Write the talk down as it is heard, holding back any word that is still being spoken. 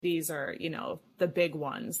these are, the big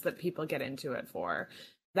ones that people get into it for.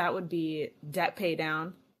 That would be debt pay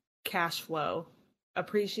down, cash flow,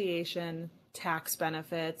 appreciation, tax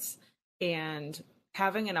benefits, and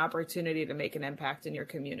having an opportunity to make an impact in your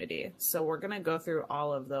community. So we're going to go through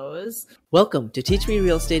all of those. Welcome to Teach Me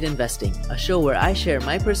Real Estate Investing, a show where I share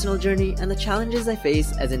my personal journey and the challenges I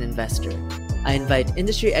face as an investor. I invite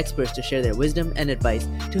industry experts to share their wisdom and advice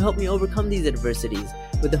to help me overcome these adversities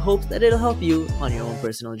with the hopes that it'll help you on your own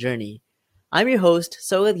personal journey. I'm your host,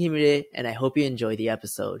 Sogad Himire, and I hope you enjoy the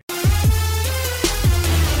episode.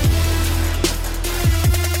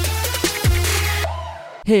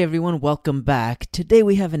 Hey everyone, welcome back. Today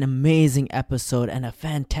we have an amazing episode and a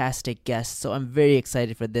fantastic guest, so I'm very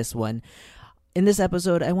excited for this one. In this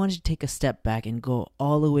episode, I wanted to take a step back and go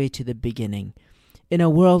all the way to the beginning. In a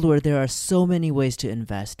world where there are so many ways to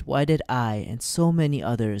invest, why did I and so many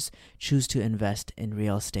others choose to invest in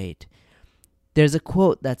real estate? There's a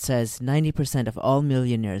quote that says 90% of all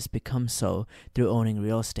millionaires become so through owning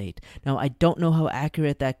real estate. Now, I don't know how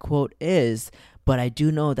accurate that quote is, but I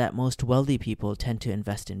do know that most wealthy people tend to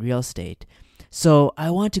invest in real estate. So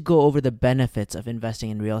I want to go over the benefits of investing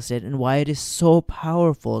in real estate and why it is so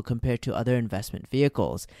powerful compared to other investment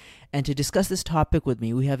vehicles. And to discuss this topic with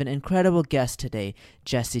me, we have an incredible guest today,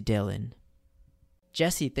 Jessie Dillon.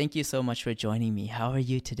 Jessie, thank you so much for joining me. How are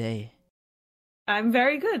you today? I'm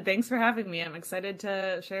very good. Thanks for having me. I'm excited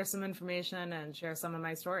to share some information and share some of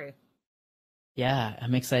my story. Yeah,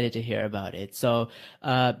 I'm excited to hear about it. So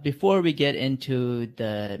before we get into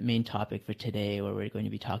the main topic for today, where we're going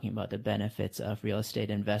to be talking about the benefits of real estate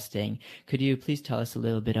investing, could you please tell us a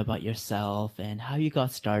little bit about yourself and how you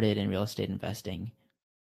got started in real estate investing?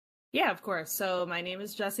 Yeah, of course. So my name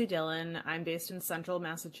is Jessie Dillon. I'm based in Central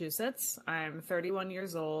Massachusetts. I'm 31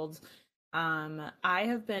 years old. I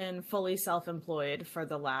have been fully self-employed for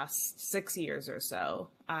the last 6 years or so.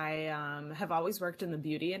 I have always worked in the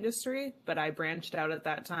beauty industry, but I branched out at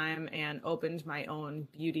that time and opened my own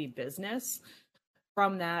beauty business.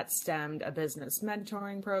 From that stemmed a business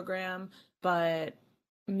mentoring program, but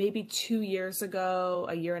maybe 2 years ago,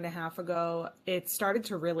 a year and a half ago, it started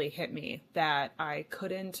to really hit me that I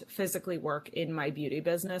couldn't physically work in my beauty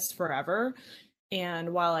business forever.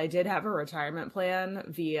 And while I did have a retirement plan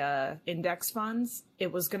via index funds,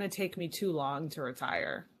 it was going to take me too long to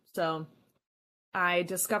retire. So I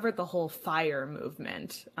discovered the whole FIRE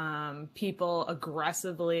movement, people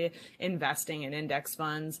aggressively investing in index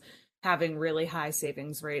funds, having really high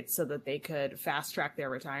savings rates so that they could fast track their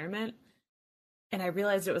retirement. And I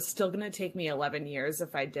realized it was still going to take me 11 years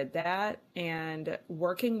if I did that. And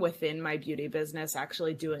working within my beauty business,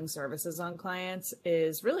 actually doing services on clients,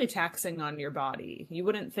 is really taxing on your body. You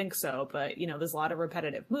wouldn't think so, but there's a lot of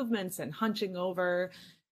repetitive movements and hunching over.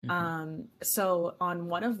 So on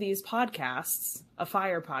one of these podcasts, a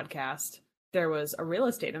FIRE podcast, there was a real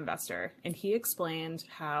estate investor, and he explained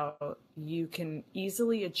how you can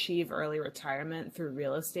easily achieve early retirement through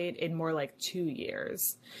real estate in more like 2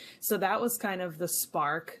 years. So that was kind of the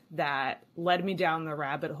spark that led me down the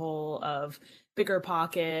rabbit hole of bigger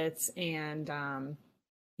pockets and,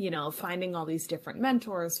 finding all these different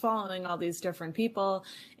mentors, following all these different people.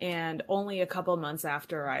 And only a couple months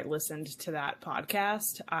after I listened to that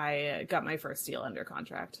podcast, I got my first deal under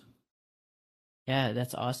contract. Yeah,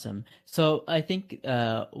 that's awesome. So I think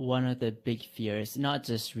one of the big fears, not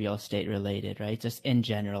just real estate related, right? Just in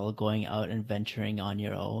general, going out and venturing on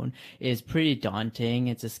your own is pretty daunting.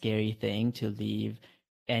 It's a scary thing to leave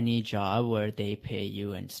any job where they pay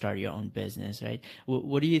you and start your own business, right?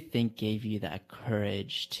 What do you think gave you that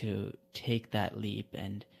courage to take that leap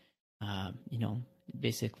and,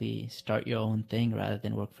 basically start your own thing rather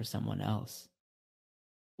than work for someone else?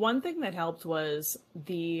 One thing that helped was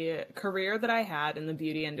the career that I had in the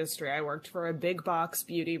beauty industry. I worked for a big box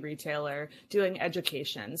beauty retailer doing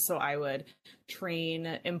education. So I would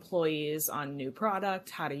train employees on new product,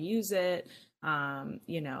 how to use it,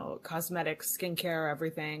 cosmetics, skincare,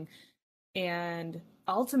 everything. And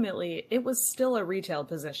ultimately, it was still a retail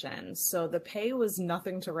position. So the pay was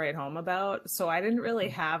nothing to write home about. So I didn't really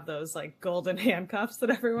have those like golden handcuffs that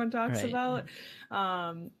everyone talks about.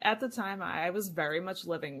 At the time, I was very much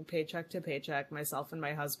living paycheck to paycheck, myself and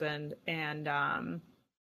my husband. And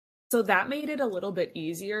so that made it a little bit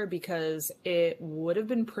easier because it would have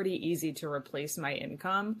been pretty easy to replace my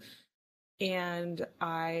income. And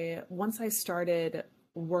once I started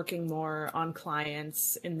working more on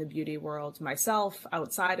clients in the beauty world myself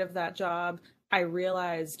outside of that job, I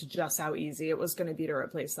realized just how easy it was going to be to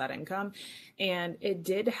replace that income. And it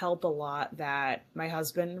did help a lot that my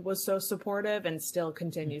husband was so supportive and still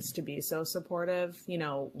continues to be so supportive.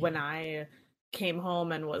 When I came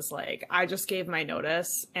home and was like, I just gave my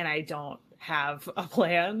notice and I don't have a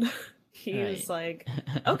plan. He was Right.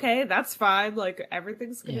 like, okay, that's fine. Like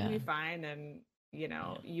everything's going to Yeah. be fine. And,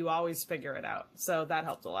 Yeah. you always figure it out. So that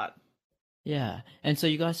helped a lot. Yeah. And so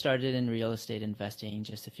you got started in real estate investing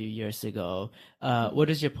just a few years ago. What Mhm.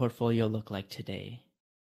 does your portfolio look like today?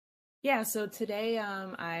 Yeah, so today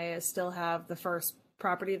I still have the first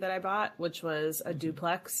property that I bought, which was a Hmm.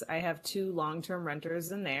 duplex. I have two long-term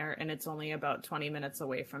renters in there, and it's only about 20 minutes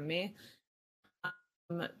away from me.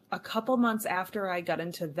 A couple months after I got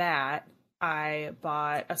into that, I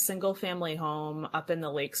bought a single family home up in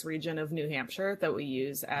the Lakes region of New Hampshire that we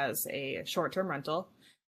use as a short-term rental.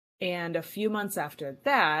 And a few months after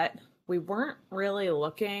that, we weren't really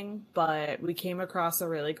looking, but we came across a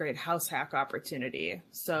really great house hack opportunity.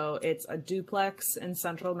 So it's a duplex in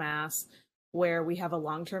Central Mass where we have a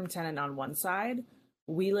long term tenant on one side.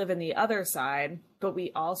 We live in the other side, but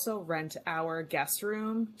we also rent our guest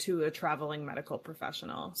room to a traveling medical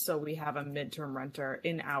professional. So we have a midterm renter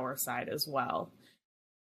in our side as well.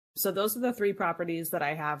 So those are the three properties that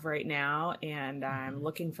I have right now, and I'm Hmm.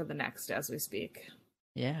 looking for the next as we speak.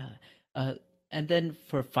 Yeah. Uh, and then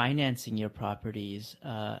for financing your properties,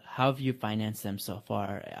 how have you financed them so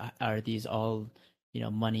far? Are these all,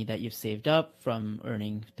 money that you've saved up from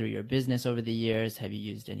earning through your business over the years? Have you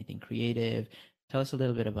used anything creative? Tell us a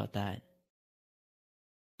little bit about that.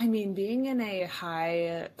 I mean, being in a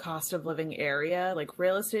high cost of living area, like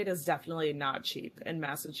real estate is definitely not cheap in Right.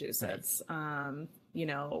 Massachusetts.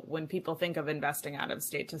 When people think of investing out of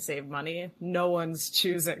state to save money, no one's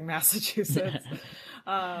choosing Massachusetts.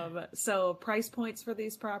 So price points for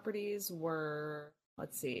these properties were,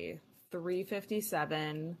 let's see,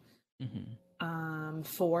 357, Hmm.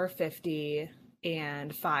 450,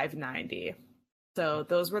 and 590. So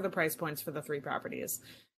those were the price points for the three properties.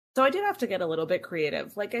 So I did have to get a little bit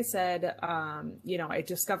creative. Like I said, I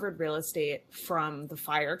discovered real estate from the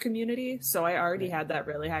fire community, so I already Right. had that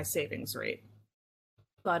really high savings rate.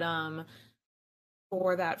 But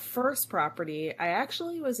for that first property, I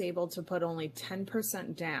actually was able to put only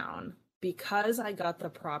 10% down because I got the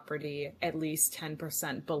property at least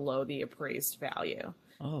 10% below the appraised value.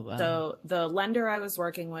 Oh, wow. So the lender I was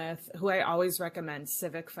working with, who I always recommend,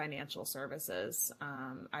 Civic Financial Services.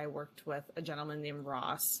 I worked with a gentleman named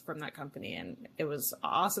Ross from that company, and it was an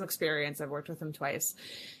awesome experience. I've worked with him twice.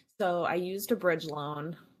 So I used a bridge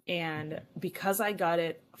loan, and Mhm. because I got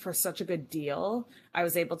it for such a good deal, I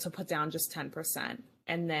was able to put down just 10%.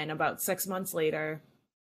 And then about 6 months later,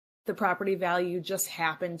 the property value just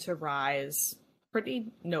happened to rise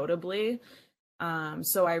pretty notably.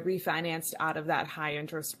 So I refinanced out of that high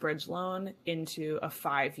interest bridge loan into a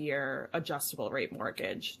 5-year adjustable rate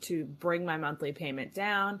mortgage to bring my monthly payment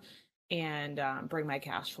down and bring my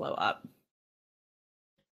cash flow up.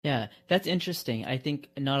 Yeah, that's interesting. I think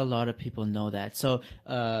not a lot of people know that. So,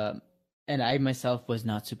 and I myself was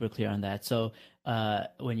not super clear on that. So,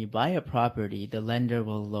 when you buy a property, the lender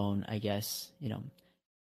will loan, I guess,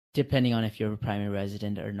 depending on if you're a primary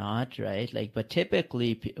resident or not, right? Like, but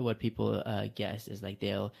typically, what people guess is like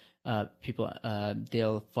they'll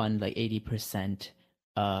fund like 80%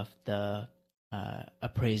 of the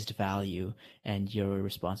appraised value, and you're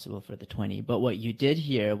responsible for the 20. But what you did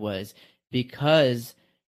here was because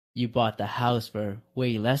you bought the house for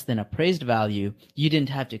way less than appraised value, you didn't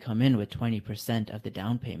have to come in with 20% of the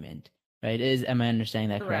down payment, right? Am I understanding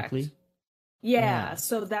that Correct. correctly? Yeah, Yeah.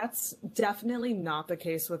 so that's definitely not the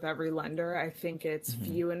case with every lender. I think it's Hmm.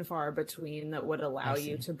 few and far between that would I allow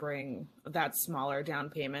you see. to bring that smaller down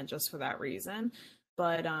payment just for that reason.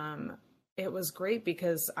 But it was great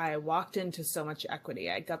because I walked into so much equity.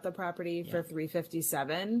 I got the property Yeah. for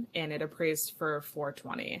 357 and it appraised for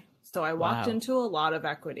 420. So I walked Wow. into a lot of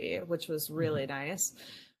equity, which was really Hmm. nice.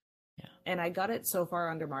 Yeah. And I got it so far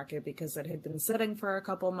under market because it had been sitting for a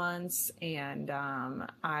couple months, and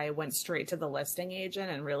I went straight to the listing agent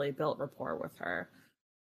and really built rapport with her.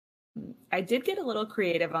 I did get a little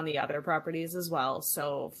creative on the other properties as well.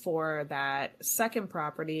 So for that second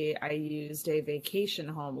property, I used a vacation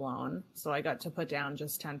home loan. So I got to put down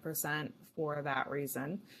just 10% for that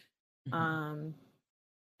reason. Hmm. Um,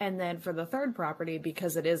 and then for the third property,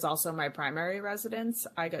 because it is also my primary residence,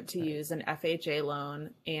 I got to Right. use an FHA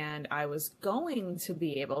loan and I was going to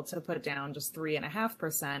be able to put down just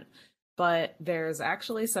 3.5%. But there's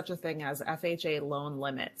actually such a thing as FHA loan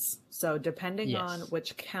limits. So depending on Yes.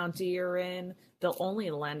 which county you're in, they'll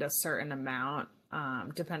only lend a certain amount,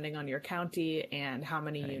 depending on your county and how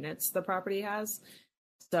many Right. units the property has.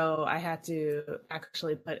 So I had to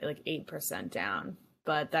actually put like 8% down,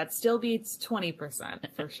 but that still beats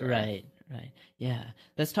 20% for sure. Right. Right. Yeah.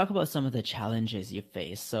 Let's talk about some of the challenges you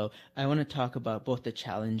face. So I want to talk about both the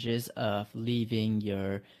challenges of leaving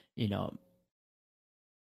your, you know,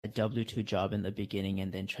 a W-2 job in the beginning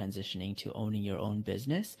and then transitioning to owning your own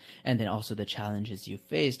business, and then also the challenges you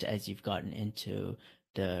faced as you've gotten into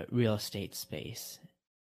the real estate space.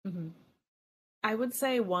 Hmm. I would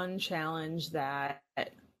say one challenge that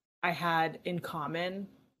I had in common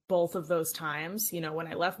both of those times, when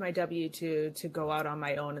I left my W-2 to go out on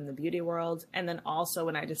my own in the beauty world, and then also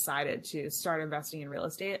when I decided to start investing in real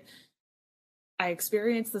estate, I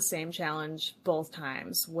experienced the same challenge both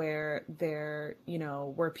times where there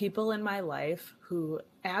were people in my life who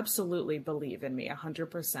absolutely believe in me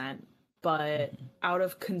 100%, but Hmm. out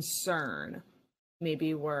of concern,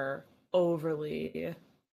 maybe were overly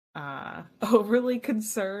overly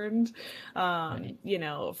concerned. Right.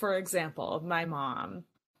 For example, my mom,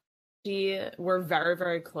 we're very,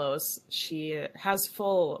 very close. She has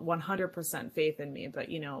full 100% faith in me. But,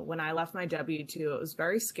 when I left my W-2, it was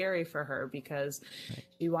very scary for her because Right.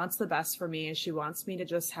 she wants the best for me. She wants me to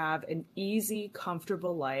just have an easy,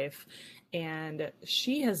 comfortable life. And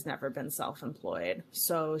she has never been self employed.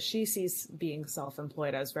 So she sees being self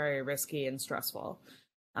employed as very risky and stressful.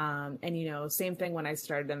 And, same thing when I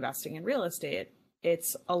started investing in real estate.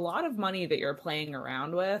 It's a lot of money that you're playing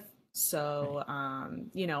around with. Right. So,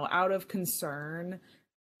 out of concern,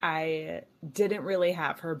 I didn't really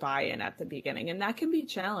have her buy in at the beginning. And that can be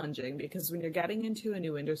challenging because when you're getting into a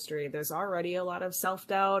new industry, there's already a lot of self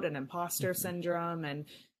doubt and imposter Hmm. syndrome. And,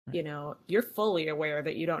 Right. you're fully aware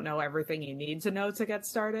that you don't know everything you need to know to get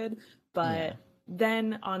started. Yeah. But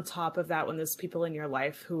then on top of that, when there's people in your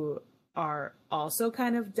life who are also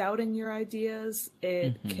kind of doubting your ideas,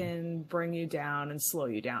 it Hmm. can bring you down and slow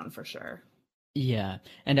you down for sure. Yeah,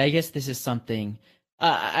 and I guess this is something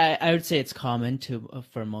I would say it's common to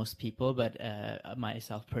for most people, but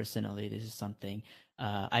myself personally, this is something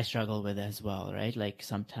I struggle with as well, right? Like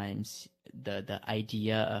sometimes the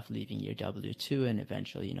idea of leaving your W-2 and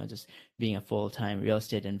eventually, just being a full-time real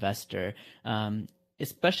estate investor,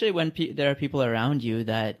 especially when there are people around you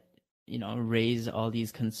that, raise all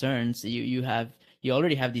these concerns, you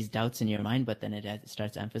already have these doubts in your mind, but then it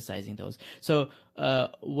starts emphasizing those. So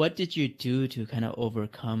what did you do to kind of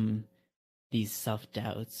overcome these self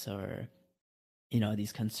doubts or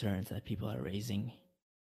these concerns that people are raising?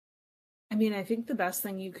 I mean, I think the best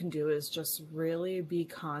thing you can do is just really be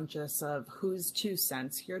conscious of whose 2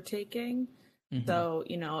 cents you're taking. Hmm. So,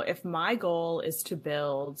 if my goal is to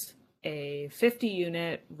build a 50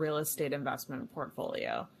 unit real estate investment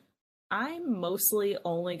portfolio, I'm mostly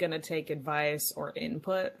only going to take advice or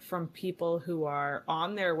input from people who are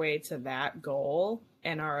on their way to that goal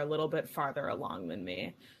and are a little bit farther along than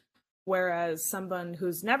me. Whereas someone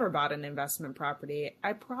who's never bought an investment property,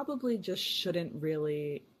 I probably just shouldn't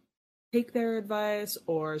really take their advice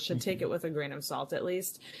or should take Hmm. it with a grain of salt at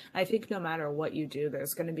least. I think no matter what you do,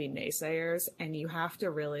 there's going to be naysayers, and you have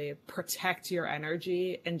to really protect your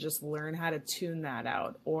energy and just learn how to tune that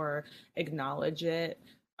out or acknowledge it,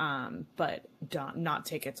 but don't not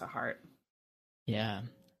take it to heart. Yeah,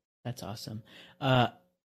 that's awesome. Uh,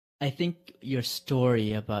 I think your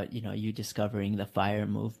story about, you discovering the fire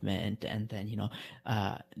movement and then,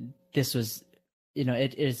 uh, this was, it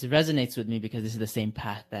resonates with me because this is the same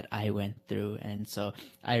path that I went through. And so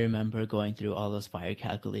I remember going through all those fire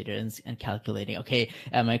calculators and calculating, okay,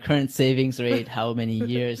 at my current savings rate, how many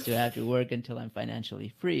years do I have to work until I'm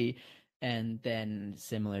financially free? And then,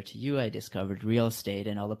 similar to you, I discovered real estate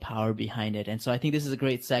and all the power behind it. And so I think this is a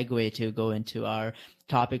great segue to go into our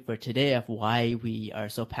topic for today of why we are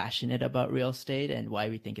so passionate about real estate and why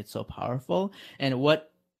we think it's so powerful and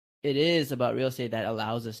what it is about real estate that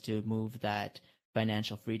allows us to move that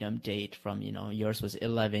financial freedom date from, yours was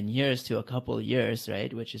 11 years to a couple of years,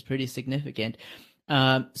 right? Which is pretty significant.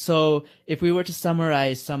 So if we were to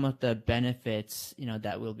summarize some of the benefits,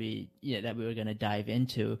 that we were going to dive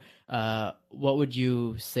into, what would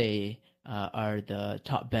you say are the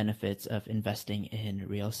top benefits of investing in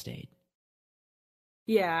real estate?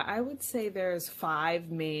 Yeah, I would say there's five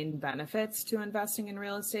main benefits to investing in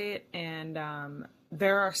real estate, and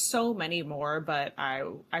there are so many more, but I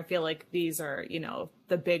feel like these are,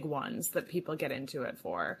 the big ones that people get into it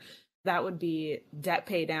for. That would be debt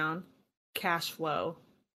pay down, cash flow,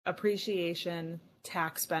 appreciation,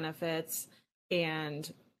 tax benefits,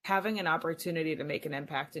 and having an opportunity to make an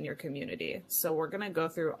impact in your community. So we're going to go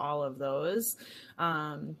through all of those.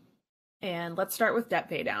 Um, and let's start with debt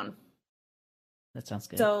pay down. That sounds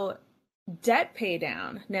good. So, debt pay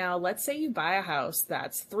down. Now, let's say you buy a house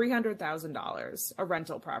that's $300,000, a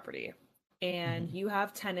rental property, and Hmm. you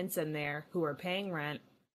have tenants in there who are paying rent,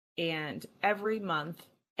 and every month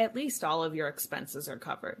at least all of your expenses are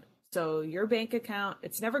covered. So your bank account,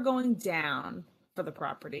 it's never going down for the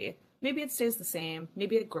property. Maybe it stays the same,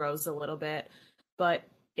 maybe it grows a little bit, but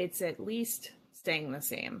it's at least staying the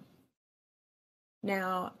same.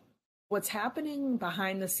 Now, what's happening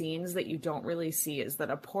behind the scenes that you don't really see is that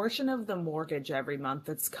a portion of the mortgage every month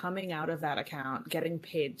that's coming out of that account, getting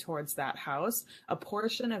paid towards that house, a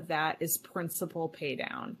portion of that is principal pay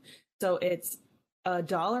down. So it's a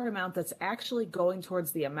dollar amount that's actually going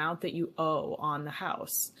towards the amount that you owe on the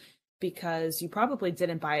house, because you probably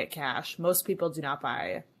didn't buy it cash. Most people do not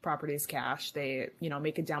buy properties cash. They,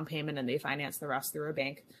 make a down payment and they finance the rest through a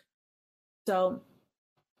bank. So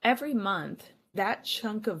every month, that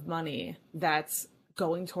chunk of money that's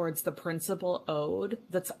going towards the principal owed,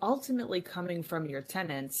 that's ultimately coming from your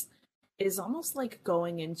tenants, is almost like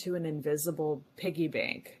going into an invisible piggy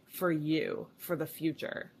bank for you for the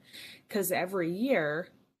future. Because every year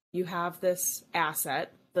you have this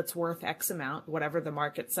asset that's worth X amount, whatever the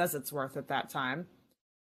market says it's worth at that time.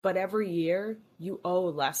 But every year you owe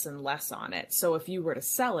less and less on it. So if you were to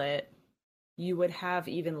sell it, you would have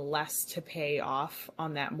even less to pay off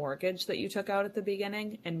on that mortgage that you took out at the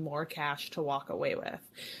beginning and more cash to walk away with.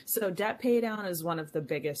 So debt pay down is one of the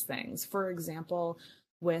biggest things. For example,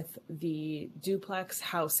 with the duplex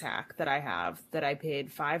house hack that I have that I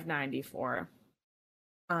paid $590 for,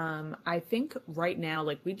 I think right now,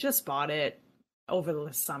 like, we just bought it over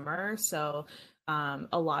the summer, so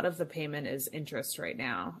a lot of the payment is interest right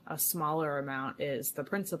now. A smaller amount is the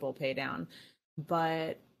principal pay down,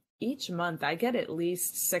 but each month I get at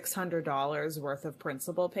least $600 worth of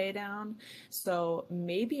principal pay down. So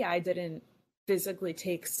maybe I didn't physically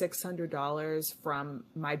take $600 from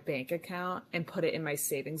my bank account and put it in my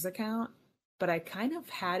savings account, but I kind of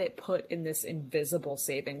had it put in this invisible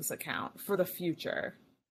savings account for the future.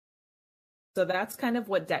 So that's kind of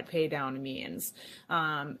what debt pay down means.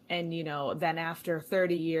 And, then after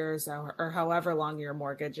 30 years or however long your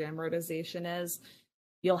mortgage amortization is,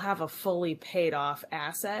 you'll have a fully paid off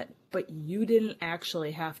asset, but you didn't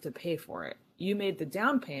actually have to pay for it. You made the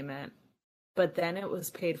down payment, but then it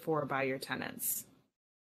was paid for by your tenants,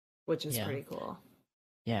 which is pretty cool.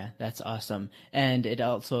 Yeah, that's awesome. And it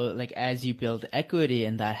also, like, as you build equity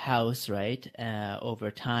in that house, right,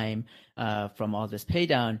 over time, from all this pay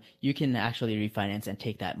down, you can actually refinance and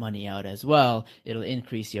take that money out as well. It'll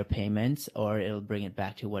increase your payments, or it'll bring it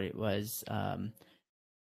back to what it was.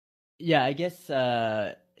 Yeah, I guess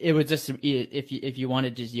it would just, if you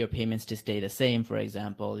wanted just your payments to stay the same, for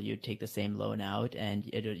example, you'd take the same loan out and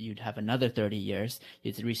you'd have another 30 years.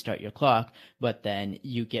 You'd restart your clock, but then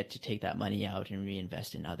you get to take that money out and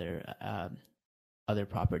reinvest in other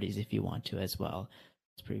properties if you want to as well.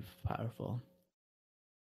 It's pretty powerful.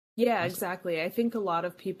 Yeah, exactly. I think a lot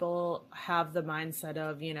of people have the mindset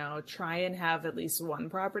of, try and have at least one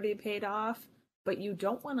property paid off, but you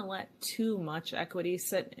don't want to let too much equity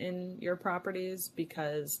sit in your properties,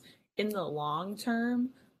 because in the long term,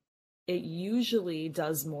 it usually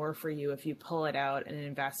does more for you if you pull it out and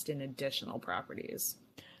invest in additional properties.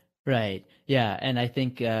 Right. Yeah. And I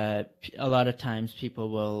think a lot of times people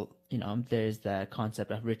will, there's the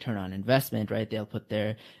concept of return on investment, right? They'll put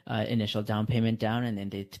their initial down payment down and then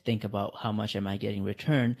they think about how much am I getting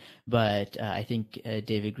return. But I think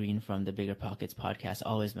David Green from the Bigger Pockets podcast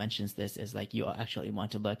always mentions this, is like, you actually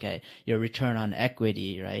want to look at your return on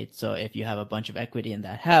equity, right? So if you have a bunch of equity in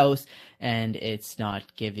that house and it's not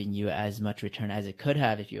giving you as much return as it could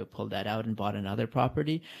have if you pulled that out and bought another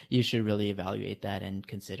property, you should really evaluate that and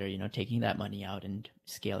consider, taking that money out and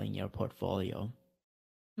scaling your portfolio.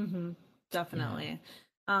 Mm-hmm. Definitely.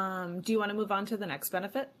 Yeah. Do you want to move on to the next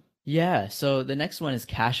benefit? Yeah. So the next one is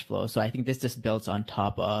cash flow. So I think this just builds on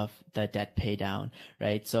top of the debt pay down,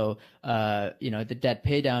 right? So, the debt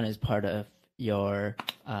pay down is part of your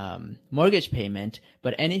mortgage payment,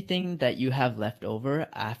 but anything that you have left over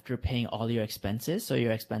after paying all your expenses, so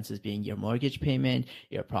your expenses being your mortgage payment,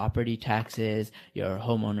 your property taxes, your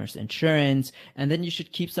homeowner's insurance, and then you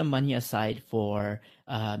should keep some money aside for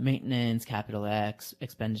maintenance, capital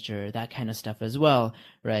expenditure, that kind of stuff as well,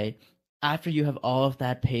 right? After you have all of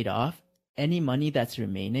that paid off, any money that's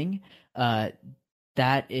remaining,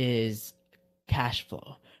 that is cash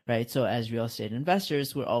flow. Right. So as real estate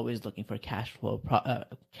investors, we're always looking for cash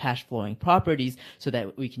flowing properties so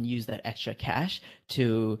that we can use that extra cash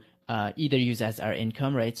to either use as our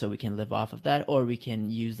income, right? So we can live off of that, or we can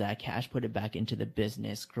use that cash, put it back into the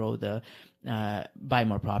business, grow buy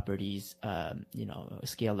more properties,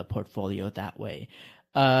 scale the portfolio that way.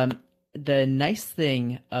 The nice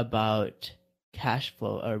thing about cash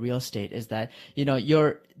flow or real estate is that,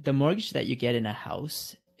 the mortgage that you get in a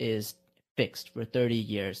house is fixed for 30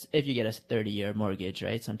 years. If you get a 30-year mortgage,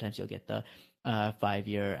 right? Sometimes you'll get the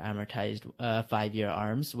 5-year amortized 5-year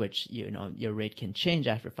arms, which your rate can change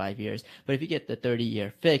after 5 years. But if you get the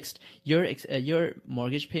 30-year fixed, your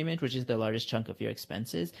mortgage payment, which is the largest chunk of your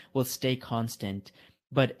expenses, will stay constant.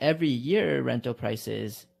 But every year, rental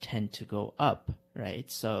prices tend to go up, right?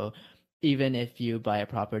 So even if you buy a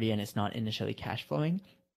property and it's not initially cash flowing,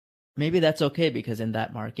 maybe that's okay, because in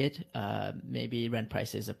that market, maybe rent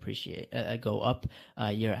prices go up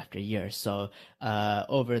year after year. So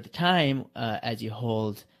over the time, as you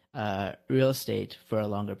hold real estate for a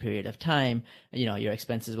longer period of time, your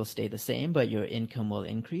expenses will stay the same, but your income will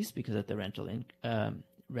increase because of the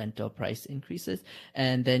rental price increases,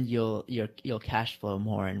 and then you'll cash flow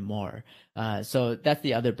more and more. So that's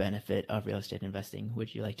the other benefit of real estate investing.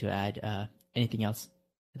 Would you like to add anything else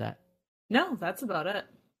to that? No, that's about it.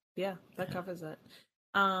 Yeah, that covers it.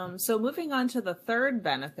 So moving on to the third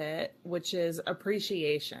benefit, which is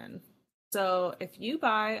appreciation. So if you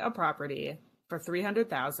buy a property for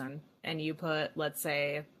 $300,000 and you put, let's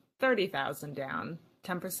say, $30,000 down,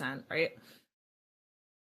 10%, right?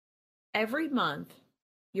 Every month,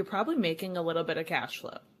 you're probably making a little bit of cash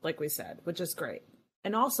flow, like we said, which is great.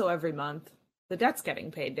 And also every month, the debt's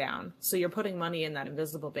getting paid down. So you're putting money in that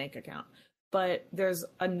invisible bank account. But there's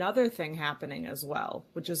another thing happening as well,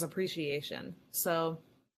 which is appreciation. So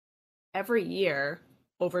every year,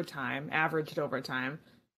 over time, averaged over time,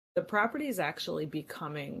 the property is actually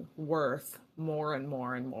becoming worth more and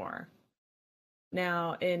more and more.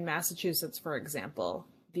 Now, in Massachusetts, for example,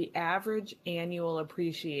 the average annual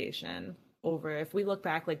appreciation over, if we look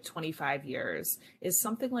back like 25 years, is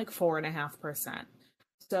something like 4.5%.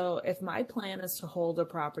 So if my plan is to hold a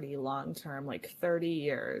property long term, like 30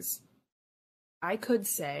 years, I could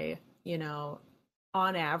say,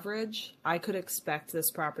 on average, I could expect this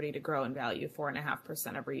property to grow in value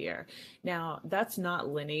 4.5% every year. Now, that's not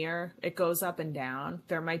linear. It goes up and down.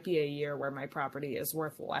 There might be a year where my property is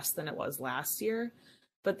worth less than it was last year,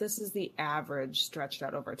 but this is the average stretched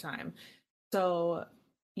out over time. So,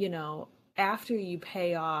 after you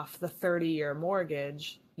pay off the 30-year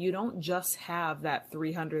mortgage, you don't just have that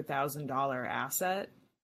 $300,000 asset.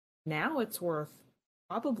 Now it's worth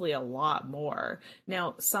probably a lot more.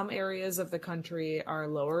 Now, some areas of the country are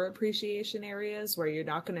lower appreciation areas where you're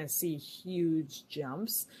not going to see huge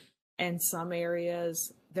jumps. And some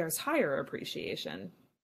areas, there's higher appreciation.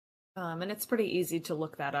 And it's pretty easy to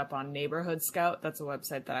look that up on Neighborhood Scout. That's a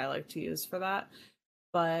website that I like to use for that.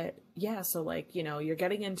 But yeah, so you're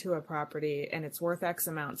getting into a property and it's worth X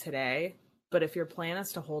amount today. But if your plan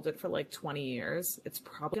is to hold it for like 20 years, it's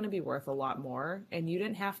probably going to be worth a lot more. And you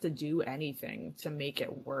didn't have to do anything to make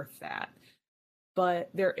it worth that. But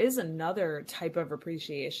there is another type of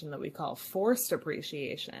appreciation that we call forced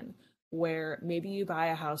appreciation, where maybe you buy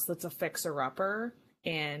a house that's a fixer-upper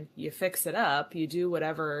and you fix it up, you do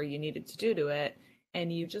whatever you needed to do to it,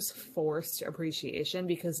 and you just forced appreciation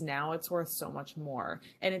because now it's worth so much more.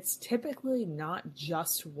 And it's typically not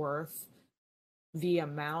just worth the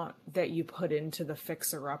amount that you put into the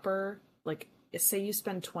fixer-upper. Like, say you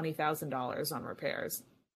spend $20,000 on repairs.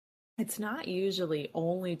 It's not usually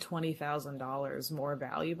only $20,000 more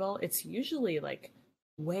valuable. It's usually like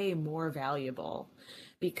way more valuable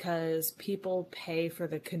because people pay for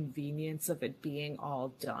the convenience of it being all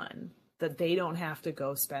done, that they don't have to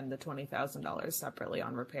go spend the $20,000 separately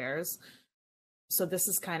on repairs. So this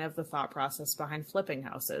is kind of the thought process behind flipping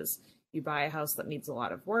houses. You buy a house that needs a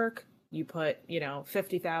lot of work, you put,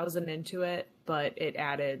 $50,000 into it, but it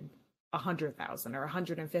added $100,000 or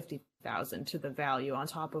 $150,000 to the value on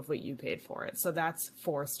top of what you paid for it. So that's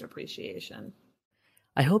forced appreciation.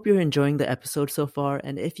 I hope you're enjoying the episode so far,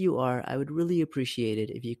 and if you are, I would really appreciate it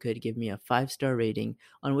if you could give me a 5-star rating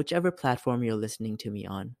on whichever platform you're listening to me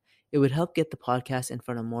on. It would help get the podcast in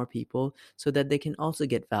front of more people so that they can also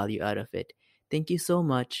get value out of it. Thank you so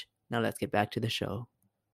much. Now let's get back to the show.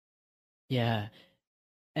 Yeah,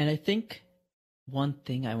 and I think one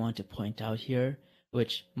thing I want to point out here,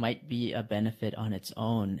 which might be a benefit on its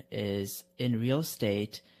own, is in real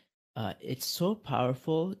estate, it's so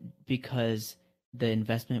powerful because the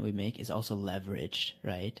investment we make is also leveraged,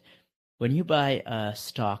 right? When you buy a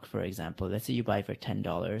stock, for example, let's say you buy for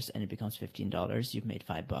 $10 and it becomes $15, you've made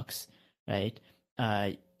 $5, right?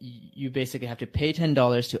 You basically have to pay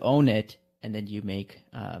 $10 to own it, and then you make,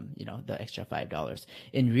 the extra $5.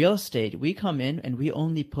 In real estate, we come in and we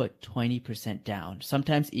only put 20% down,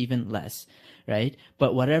 sometimes even less, right?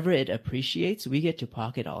 But whatever it appreciates, we get to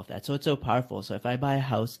pocket all of that. So it's so powerful. So if I buy a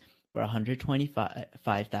house for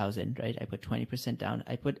 $125,000, right? I put 20% down.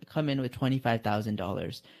 Come in with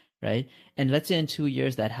 $25,000, right? And let's say in 2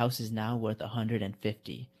 years that house is now worth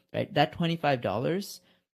 $150,000. right? That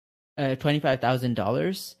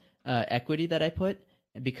 $25,000 equity that I put,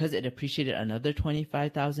 because it appreciated another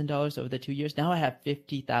 $25,000 over the 2 years, now I have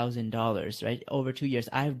 $50,000, right? Over 2 years,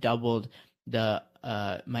 I've doubled the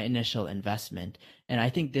my initial investment. And I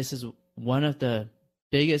think this is one of the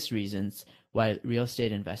biggest reasons why real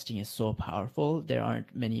estate investing is so powerful. There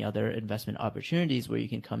aren't many other investment opportunities where you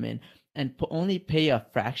can come in and only pay a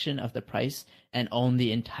fraction of the price and own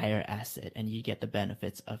the entire asset, and you get the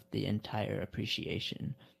benefits of the entire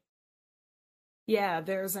appreciation. Yeah,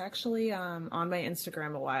 there's actually on my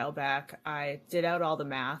Instagram a while back, I did out all the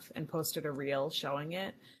math and posted a reel showing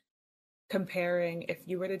it, comparing if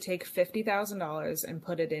you were to take $50,000 and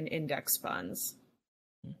put it in index funds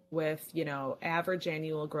with, average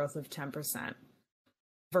annual growth of 10%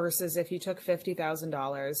 versus if you took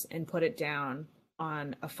 $50,000 and put it down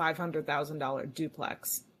on a $500,000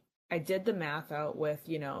 duplex. I did the math out with,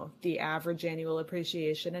 the average annual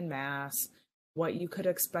appreciation in mass, what you could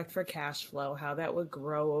expect for cash flow, how that would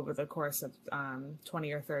grow over the course of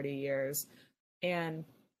 20 or 30 years. And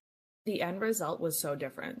the end result was so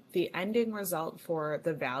different. The ending result for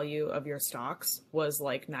the value of your stocks was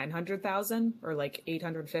like 900,000 or like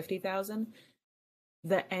 850,000.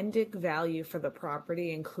 The ending value for the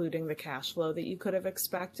property, including the cash flow that you could have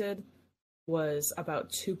expected, was about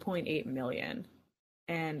 2.8 million.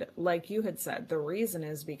 And like you had said, the reason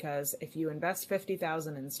is because if you invest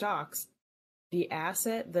 50,000 in stocks, the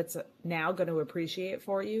asset that's now going to appreciate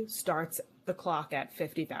for you starts the clock at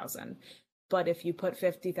 50,000. But if you put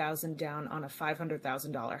 50,000 down on a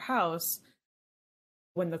 $500,000 house,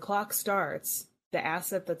 when the clock starts, the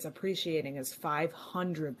asset that's appreciating is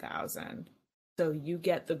 500,000. So you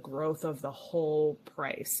get the growth of the whole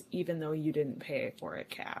price, even though you didn't pay for it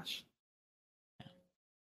cash.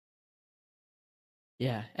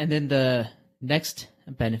 Yeah, and then the next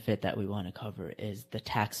benefit that we want to cover is the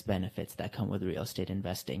tax benefits that come with real estate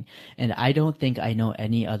investing. And I don't think I know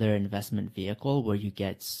any other investment vehicle where you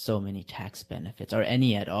get so many tax benefits, or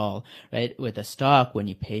any at all, right? With a stock, when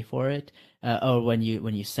you pay for it, or when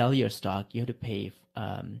you sell your stock, you have to pay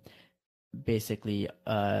basically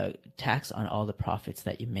tax on all the profits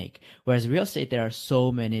that you make. Whereas real estate, there are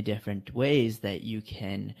so many different ways that you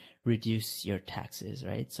can reduce your taxes,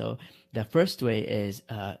 right? So the first way is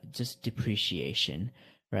just depreciation,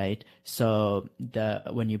 right? So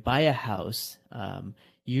when you buy a house,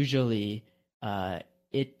 usually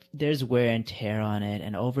there's wear and tear on it,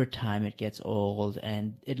 and over time it gets old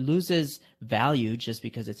and it loses value just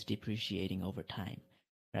because it's depreciating over time.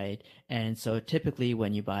 Right. And so typically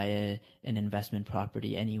when you buy an investment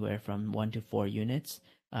property anywhere from 1 to 4 units,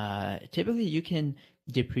 typically you can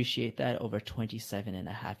depreciate that over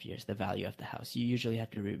 27.5 years, the value of the house. You usually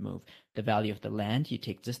have to remove the value of the land. You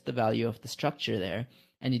take just the value of the structure there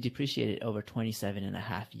and you depreciate it over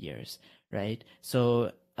 27.5 years. Right.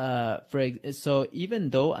 So so even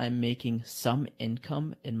though I'm making some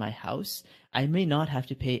income in my house, I may not have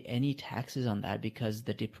to pay any taxes on that because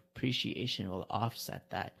the depreciation will offset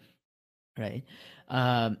that, right?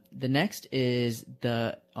 The next is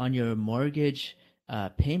on your mortgage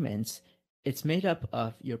payments, it's made up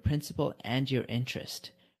of your principal and your interest,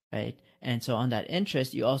 right? And so on that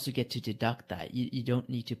interest, you also get to deduct that. You don't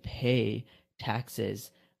need to pay taxes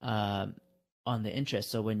on the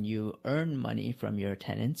interest. So when you earn money from your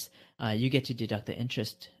tenants, you get to deduct the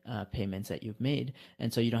interest payments that you've made,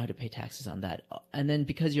 and so you don't have to pay taxes on that. And then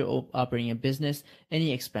because you're operating a business,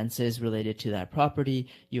 any expenses related to that property,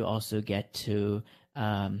 you also get to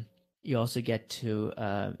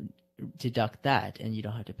deduct that, and you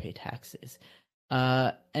don't have to pay taxes.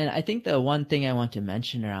 And I think the one thing I want to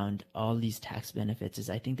mention around all these tax benefits is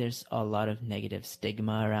I think there's a lot of negative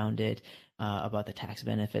stigma around it, about the tax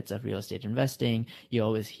benefits of real estate investing. You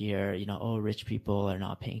always hear, oh, rich people are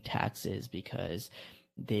not paying taxes because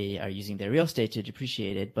they are using their real estate to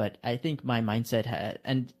depreciate it. But I think my mindset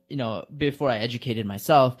and before I educated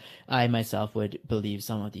myself, I myself would believe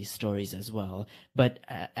some of these stories as well. But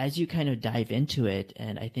as you kind of dive into it,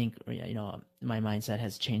 and I think, my mindset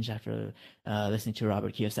has changed after listening to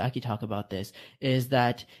Robert Kiyosaki talk about this, is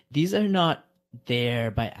that these are not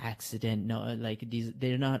there by accident. No, like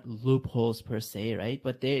they're not loopholes per se, right?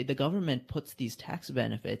 But the government puts these tax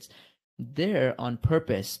benefits there on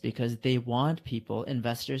purpose because they want people,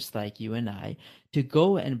 investors like you and I, to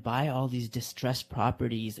go and buy all these distressed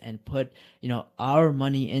properties and put, our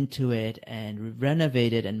money into it and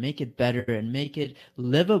renovate it and make it better and make it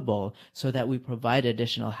livable so that we provide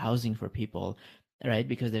additional housing for people, right?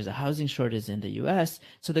 Because there's a housing shortage in the US.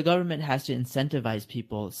 So the government has to incentivize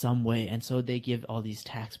people some way. And so they give all these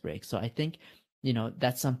tax breaks. So I think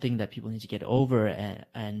that's something that people need to get over,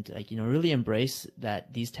 and like, really embrace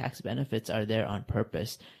that these tax benefits are there on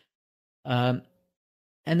purpose. Um,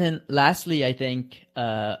 and then lastly, I think,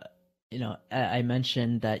 I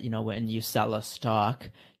mentioned that, when you sell a stock,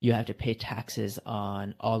 you have to pay taxes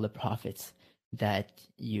on all the profits that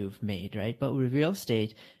you've made, right? But with real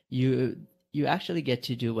estate, you you actually get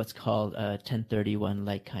to do what's called a 1031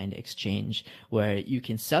 like kind exchange, where you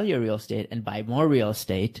can sell your real estate and buy more real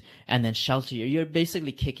estate and then shelter you're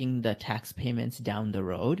basically kicking the tax payments down the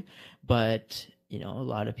road. But a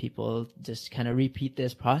lot of people just kind of repeat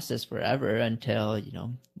this process forever until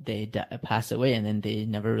they pass away, and then they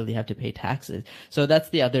never really have to pay taxes. So that's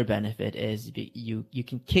the other benefit, is you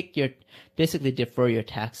can basically defer your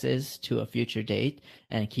taxes to a future date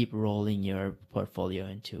and keep rolling your portfolio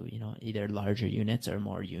into either larger units or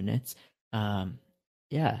more units.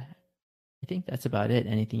 Yeah, I think that's about it.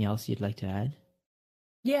 Anything else you'd like to add?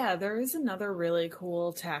 Yeah, there is another really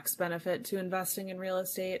cool tax benefit to investing in real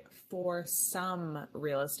estate for some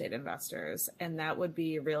real estate investors, and that would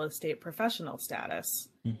be real estate professional status.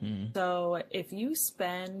 Mm-hmm. So if you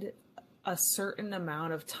spend a certain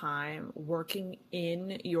amount of time working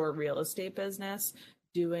in your real estate business,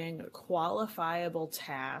 doing qualifiable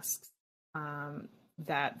tasks, um,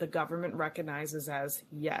 that the government recognizes as,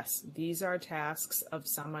 yes, these are tasks of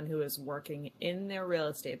someone who is working in their real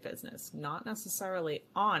estate business, not necessarily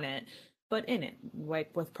on it, but in it,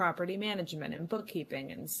 like with property management and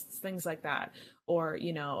bookkeeping and things like that, or,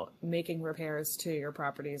 making repairs to your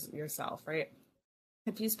properties yourself, right?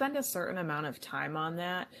 If you spend a certain amount of time on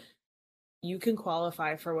that, you can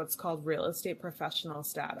qualify for what's called real estate professional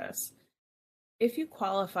status. If you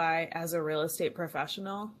qualify as a real estate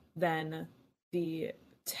professional, then the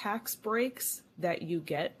tax breaks that you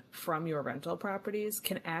get from your rental properties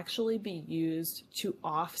can actually be used to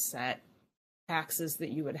offset taxes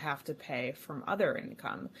that you would have to pay from other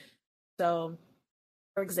income. So,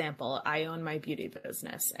 for example, I own my beauty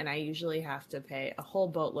business and I usually have to pay a whole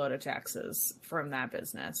boatload of taxes from that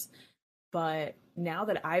business. But now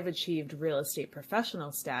that I've achieved real estate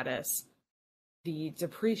professional status, the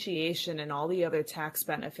depreciation and all the other tax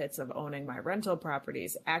benefits of owning my rental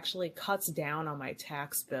properties actually cuts down on my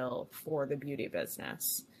tax bill for the beauty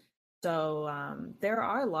business. So there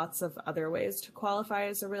are lots of other ways to qualify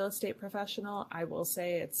as a real estate professional. I will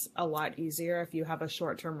say it's a lot easier if you have a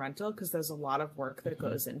short-term rental, because there's a lot of work that Mm-hmm.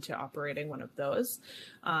 goes into operating one of those.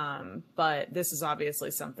 But this is obviously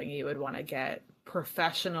something you would want to get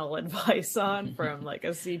professional advice on from like a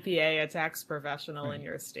CPA, a tax professional in Right.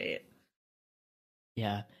 your state.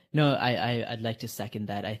 Yeah. No, I'd like to second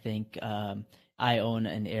that. I think I own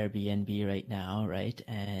an Airbnb right now, right?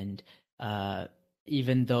 And uh,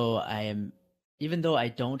 even though I am, even though I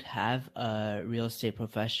don't have a real estate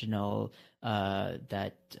professional,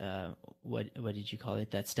 that what did you call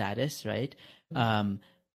it? That status, right? Um,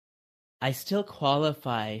 I still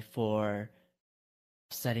qualify for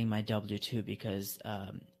setting my W-2, because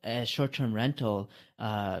a short-term rental,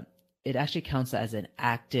 it actually counts as an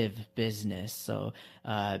active business. So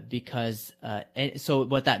so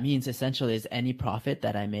what that means essentially is any profit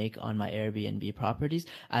that I make on my Airbnb properties,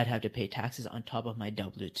 I'd have to pay taxes on top of my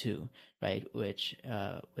W-2, right? Which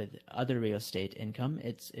with other real estate income,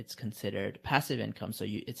 it's considered passive income, so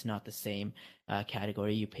it's not the same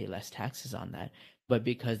category. You pay less taxes on that. But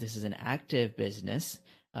because this is an active business,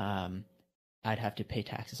 um, I'd have to pay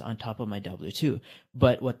taxes on top of my W-2.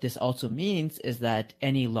 But what this also means is that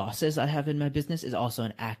any losses I have in my business is also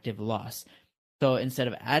an active loss. So instead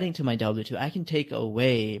of adding to my W-2, I can take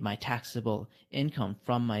away my taxable income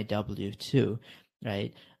from my W-2,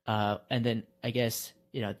 right? And then I guess,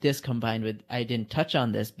 this combined with, I didn't touch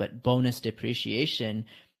on this, but bonus depreciation.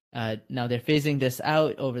 Now they're phasing this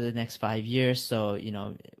out over the next 5 years. So,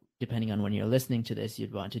 depending on when you're listening to this,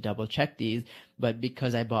 you'd want to double check these. But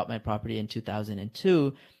because I bought my property in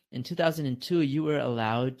 2002, in 2002, you were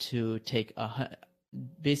allowed to take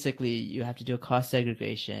basically, you have to do a cost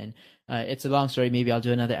segregation. It's a long story. Maybe I'll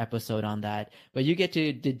do another episode on that. But you get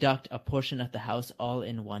to deduct a portion of the house all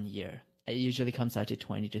in 1 year. It usually comes out to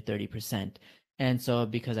 20 to 30%. And so,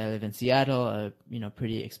 because I live in Seattle, a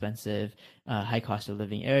pretty expensive, high cost of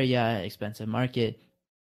living area, expensive market,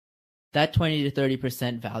 that 20 to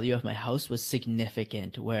 30% value of my house was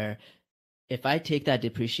significant, where if I take that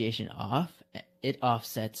depreciation off, it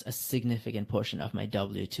offsets a significant portion of my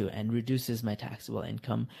W-2 and reduces my taxable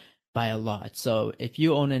income by a lot. So if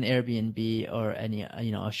you own an Airbnb or any,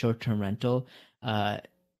 a short-term rental, uh,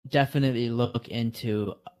 definitely look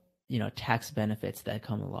into, tax benefits that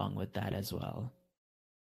come along with that as well.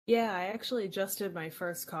 Yeah, I actually just did my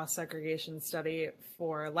first cost segregation study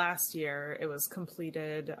for last year. It was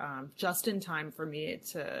completed just in time for me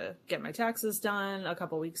to get my taxes done a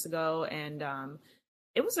couple weeks ago, and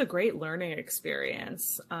it was a great learning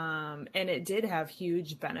experience. And it did have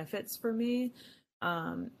huge benefits for me.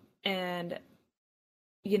 Um, and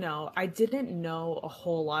I didn't know a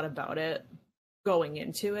whole lot about it going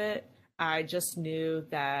into it. I just knew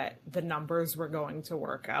that the numbers were going to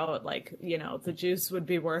work out. Like, the juice would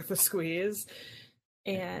be worth a squeeze.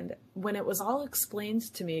 And when it was all explained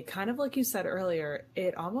to me, kind of like you said earlier,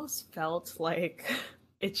 it almost felt like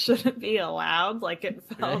it shouldn't be allowed. Like it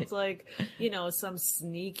felt Right. like, some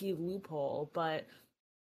sneaky loophole. But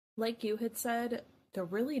like you had said, they're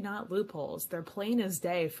really not loopholes. They're plain as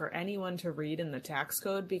day for anyone to read in the tax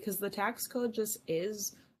code because the tax code just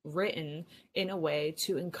is written in a way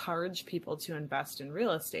to encourage people to invest in real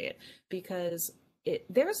estate because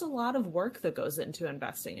there's a lot of work that goes into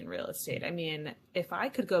investing in real estate. I mean, if I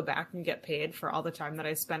could go back and get paid for all the time that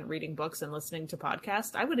I spent reading books and listening to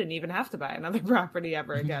podcasts, I wouldn't even have to buy another property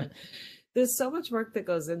ever again. There's so much work that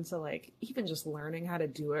goes into like even just learning how to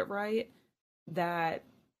do it right that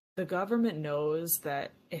the government knows that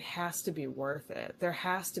it has to be worth it. There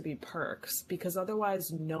has to be perks because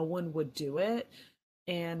otherwise no one would do it.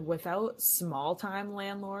 And without small time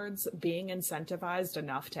landlords being incentivized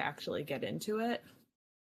enough to actually get into it,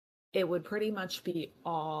 it would pretty much be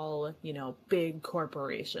all, big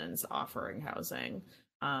corporations offering housing,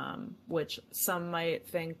 which some might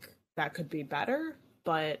think that could be better,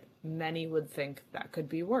 but many would think that could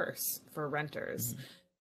be worse for renters. Mhm.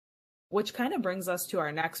 Which kind of brings us to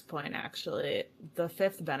our next point, actually. The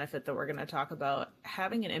fifth benefit that we're going to talk about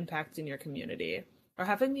having an impact in your community or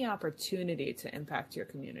having the opportunity to impact your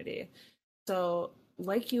community. So,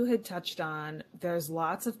 like you had touched on, there's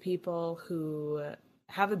lots of people who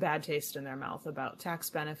have a bad taste in their mouth about tax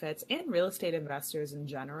benefits and real estate investors in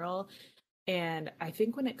general. And I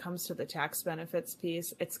think when it comes to the tax benefits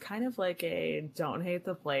piece, it's kind of like a don't hate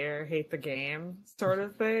the player, hate the game sort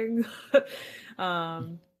of thing.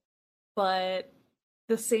 um, but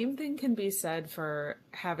the same thing can be said for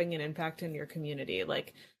having an impact in your community.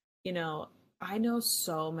 Like, you know, I know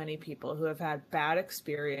so many people who have had bad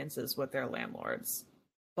experiences with their landlords.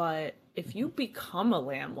 But if you Mhm. become a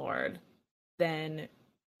landlord, then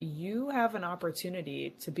you have an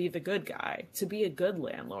opportunity to be the good guy, to be a good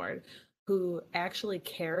landlord who actually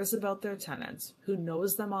cares about their tenants, who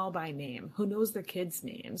knows them all by name, who knows their kids'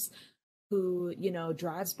 names, who,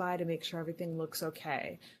 drives by to make sure everything looks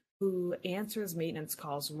okay, who answers maintenance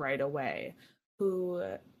calls right away, who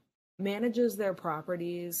manages their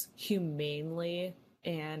properties humanely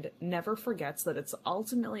and never forgets that it's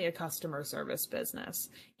ultimately a customer service business.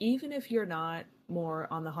 Even if you're not more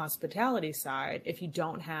on the hospitality side, if you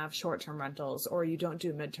don't have short term rentals or you don't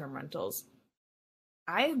do midterm rentals,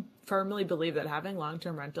 I firmly believe that having long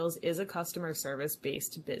term rentals is a customer service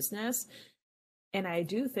based business. And I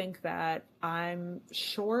do think that I'm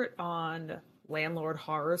short on landlord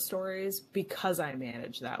horror stories because I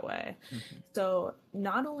manage that way. Mhm. So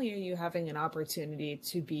not only are you having an opportunity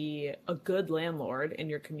to be a good landlord in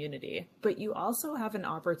your community, but you also have an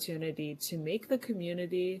opportunity to make the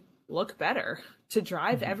community look better, to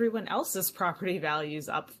drive Mhm. everyone else's property values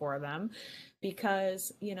up for them.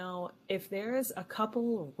 Because, if there's a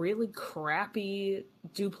couple really crappy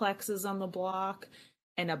duplexes on the block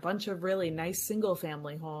and a bunch of really nice single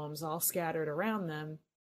family homes all scattered around them,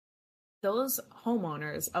 those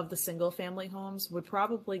homeowners of the single family homes would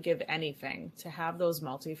probably give anything to have those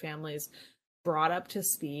multifamilies brought up to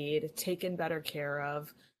speed, taken better care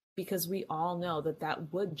of, because we all know that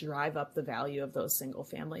that would drive up the value of those single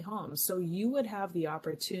family homes. So you would have the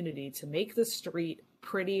opportunity to make the street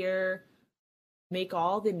prettier, make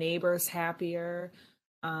all the neighbors happier.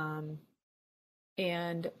 Um,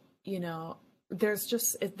 and, you know,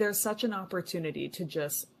 there's such an opportunity to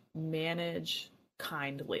just manage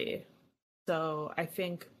kindly. So I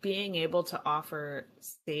think being able to offer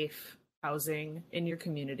safe housing in your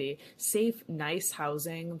community, safe, nice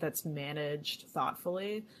housing that's managed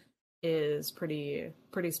thoughtfully is pretty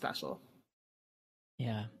special.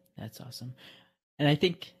 Yeah, that's awesome. And I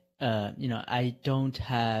think, I don't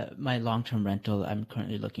have my long-term rental. I'm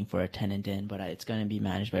currently looking for a tenant in, but it's going to be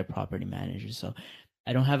managed by a property manager. So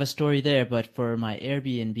I don't have a story there. But for my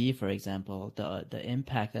Airbnb, for example, the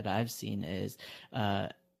impact that I've seen is, uh,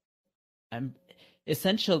 I'm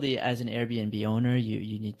essentially, as an Airbnb owner,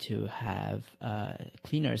 you need to have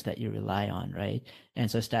cleaners that you rely on, right? And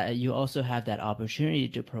so you also have that opportunity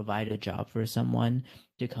to provide a job for someone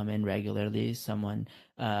to come in regularly, someone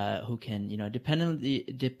who can,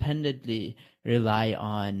 dependently rely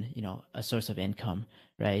on, a source of income,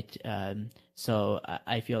 right? So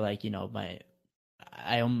I feel like,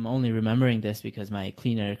 I am only remembering this because my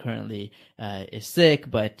cleaner currently is sick,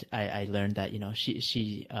 but I learned that,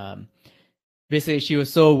 she basically she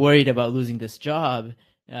was so worried about losing this job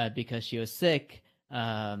because she was sick,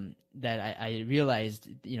 that I realized,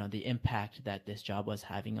 the impact that this job was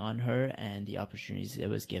having on her and the opportunities it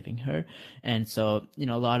was giving her. And so, a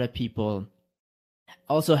lot of people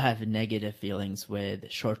also have negative feelings with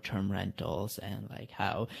short-term rentals, and like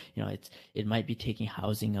how, it might be taking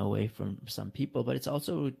housing away from some people, but it's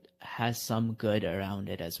also has some good around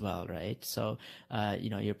it as well, right? So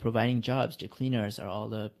you're providing jobs to cleaners or all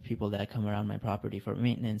the people that come around my property for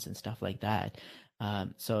maintenance and stuff like that.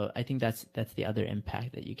 So I think that's the other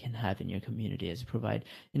impact that you can have in your community, is provide,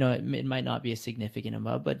 it might not be a significant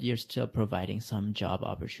amount, but you're still providing some job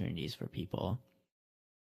opportunities for people.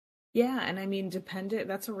 Yeah, and I mean,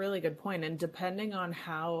 that's a really good point. And depending on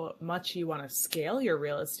how much you want to scale your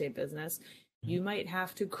real estate business, you might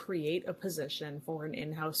have to create a position for an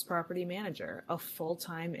in-house property manager, a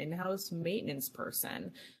full-time in-house maintenance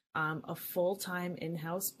person, a full-time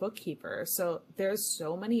in-house bookkeeper. So there's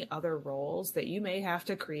so many other roles that you may have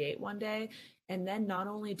to create one day. And then not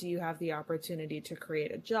only do you have the opportunity to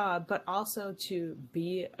create a job, but also to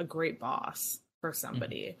be a great boss for Mhm.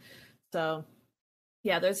 somebody. So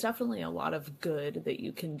yeah, there's definitely a lot of good that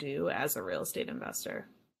you can do as a real estate investor.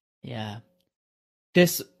 Yeah.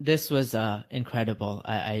 This was incredible.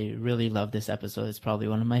 I really love this episode. It's probably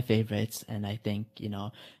one of my favorites, and I think,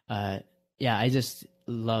 uh yeah, I just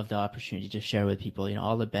love the opportunity to share with people,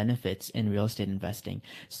 all the benefits in real estate investing.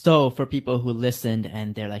 So for people who listened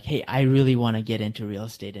and they're like, "Hey, I really want to get into real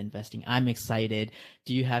estate investing. I'm excited."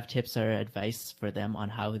 Do you have tips or advice for them on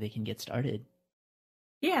how they can get started?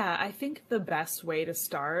 Yeah, I think the best way to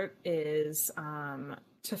start is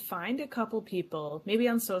to find a couple people, maybe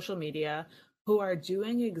on social media, who are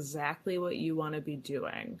doing exactly what you want to be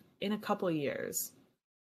doing in a couple years,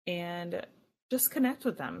 and just connect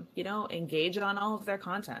with them, engage on all of their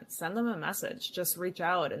content, send them a message, just reach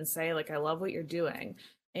out and say, like, I love what you're doing.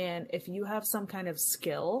 And if you have some kind of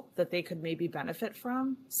skill that they could maybe benefit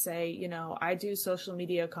from, say, I do social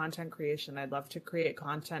media content creation. I'd love to create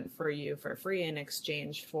content for you for free in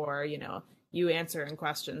exchange for, you answering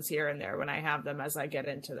questions here and there when I have them as I get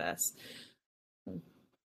into this.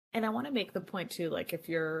 And I want to make the point too, like, if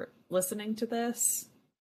you're listening to this,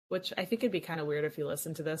 which I think it'd be kind of weird if you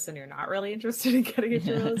listen to this and you're not really interested in getting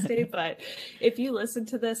into real estate. But if you listen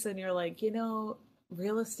to this and you're like,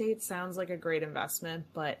 real estate sounds like a great investment,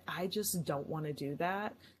 but I just don't want to do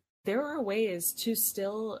that, there are ways to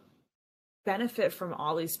still benefit from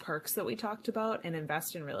all these perks that we talked about and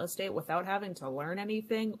invest in real estate without having to learn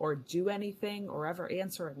anything or do anything or ever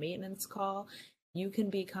answer a maintenance call. You can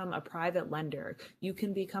become a private lender. You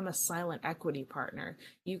can become a silent equity partner.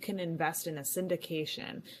 You can invest in a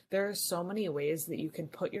syndication. There are so many ways that you can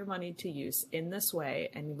put your money to use in this way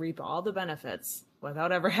and reap all the benefits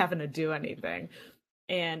without ever having to do anything.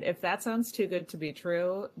 And if that sounds too good to be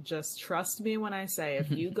true, just trust me when I say,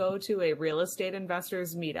 if you go to a real estate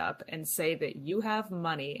investors meetup and say that you have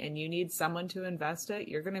money and you need someone to invest it,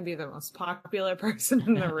 you're going to be the most popular person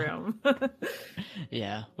in the room.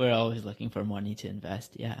 Yeah, we're always looking for money to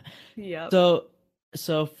invest. Yeah. Yep.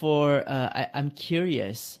 So, for I'm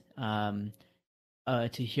curious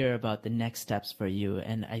to hear about the next steps for you,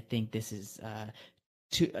 and I think this is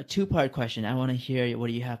a two-part question. I want to hear what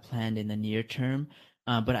do you have planned in the near term,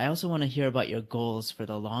 but I also want to hear about your goals for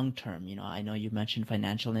the long term. I know you mentioned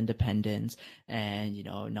financial independence and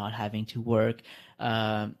not having to work,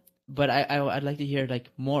 but I'd like to hear like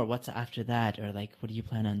more. What's after that, or like what do you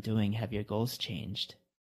plan on doing? Have your goals changed?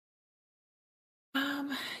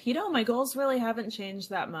 My goals really haven't changed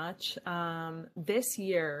that much. This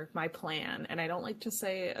year, my plan, and I don't like to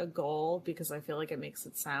say a goal because I feel like it makes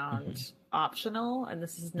it sound optional, and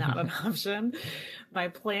this is not an option. My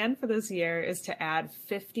plan for this year is to add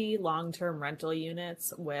 50 long-term rental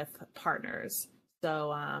units with partners.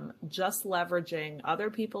 So, just leveraging other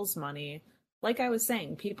people's money, like I was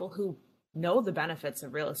saying, people who know the benefits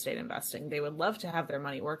of real estate investing. They would love to have their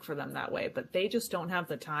money work for them that way, but they just don't have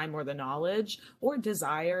the time or the knowledge or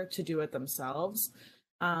desire to do it themselves.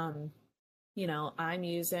 Um, I'm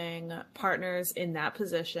using partners in that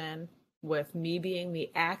position with me being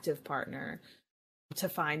the active partner to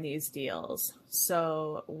find these deals.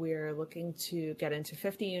 So we're looking to get into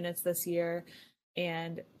 50 units this year.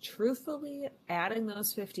 And truthfully, adding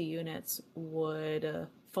those 50 units would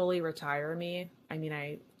fully retire me. I mean,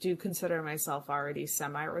 I do consider myself already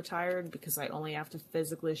semi retired because I only have to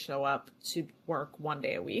physically show up to work one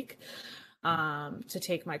day a week to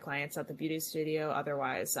take my clients at the beauty studio.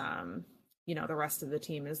 Otherwise, the rest of the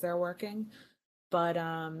team as they're working. But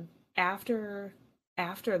after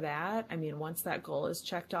after that, I mean, once that goal is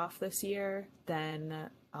checked off this year, then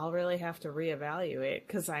I'll really have to reevaluate,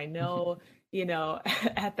 because I know,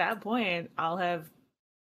 at that point I'll have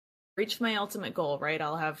reached my ultimate goal, right?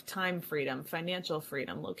 I'll have time freedom, financial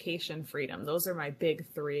freedom, location freedom. Those are my big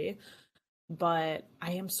three. But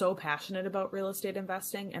I am so passionate about real estate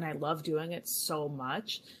investing and I love doing it so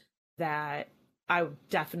much that I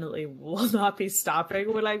definitely will not be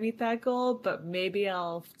stopping when I meet that goal, but maybe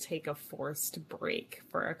I'll take a forced break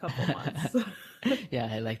for a couple months. Yeah,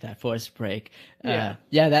 I like that forced break. Yeah.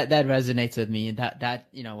 Yeah, that resonates with me. That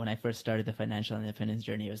when I first started the financial independence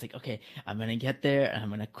journey, I was like, okay, I'm gonna get there and I'm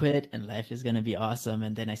gonna quit and life is gonna be awesome.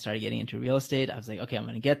 And then I started getting into real estate. I was like, okay, I'm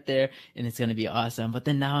gonna get there and it's gonna be awesome. But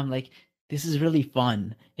then now I'm like, this is really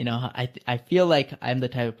fun. I feel like I'm the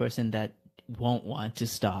type of person that won't want to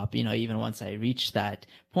stop, even once I reach that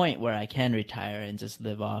point where I can retire and just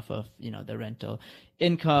live off of, the rental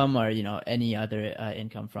income or, any other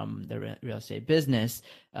income from the real estate business.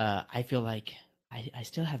 I feel like I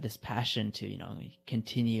still have this passion to,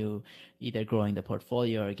 continue either growing the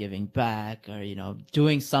portfolio or giving back or,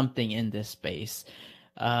 doing something in this space.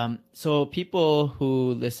 So people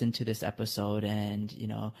who listen to this episode and,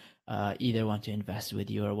 either want to invest with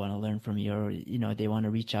you or want to learn from you, or, they want to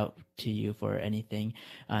reach out to you for anything,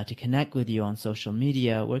 to connect with you on social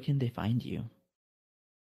media, where can they find you?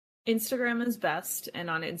 Instagram is best. And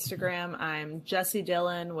on Instagram, I'm Jessie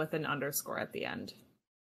Dillon with an underscore at the end.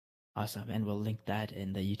 Awesome. And we'll link that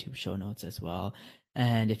in the YouTube show notes as well.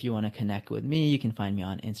 And if you want to connect with me, you can find me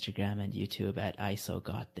on Instagram and YouTube at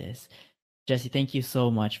ISOGotThis. Jessie, thank you so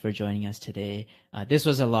much for joining us today. This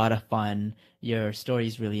was a lot of fun. Your story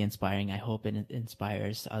is really inspiring. I hope it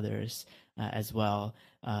inspires others as well.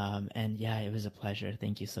 And yeah, it was a pleasure.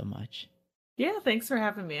 Thank you so much. Yeah, thanks for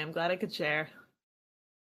having me. I'm glad I could share.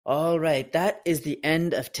 All right, that is the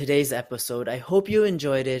end of today's episode. I hope you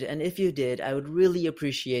enjoyed it, and if you did, I would really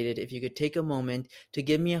appreciate it if you could take a moment to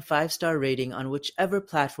give me a 5-star rating on whichever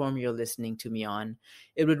platform you're listening to me on.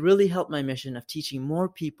 It would really help my mission of teaching more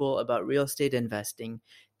people about real estate investing.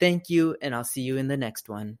 Thank you, and I'll see you in the next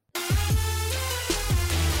one.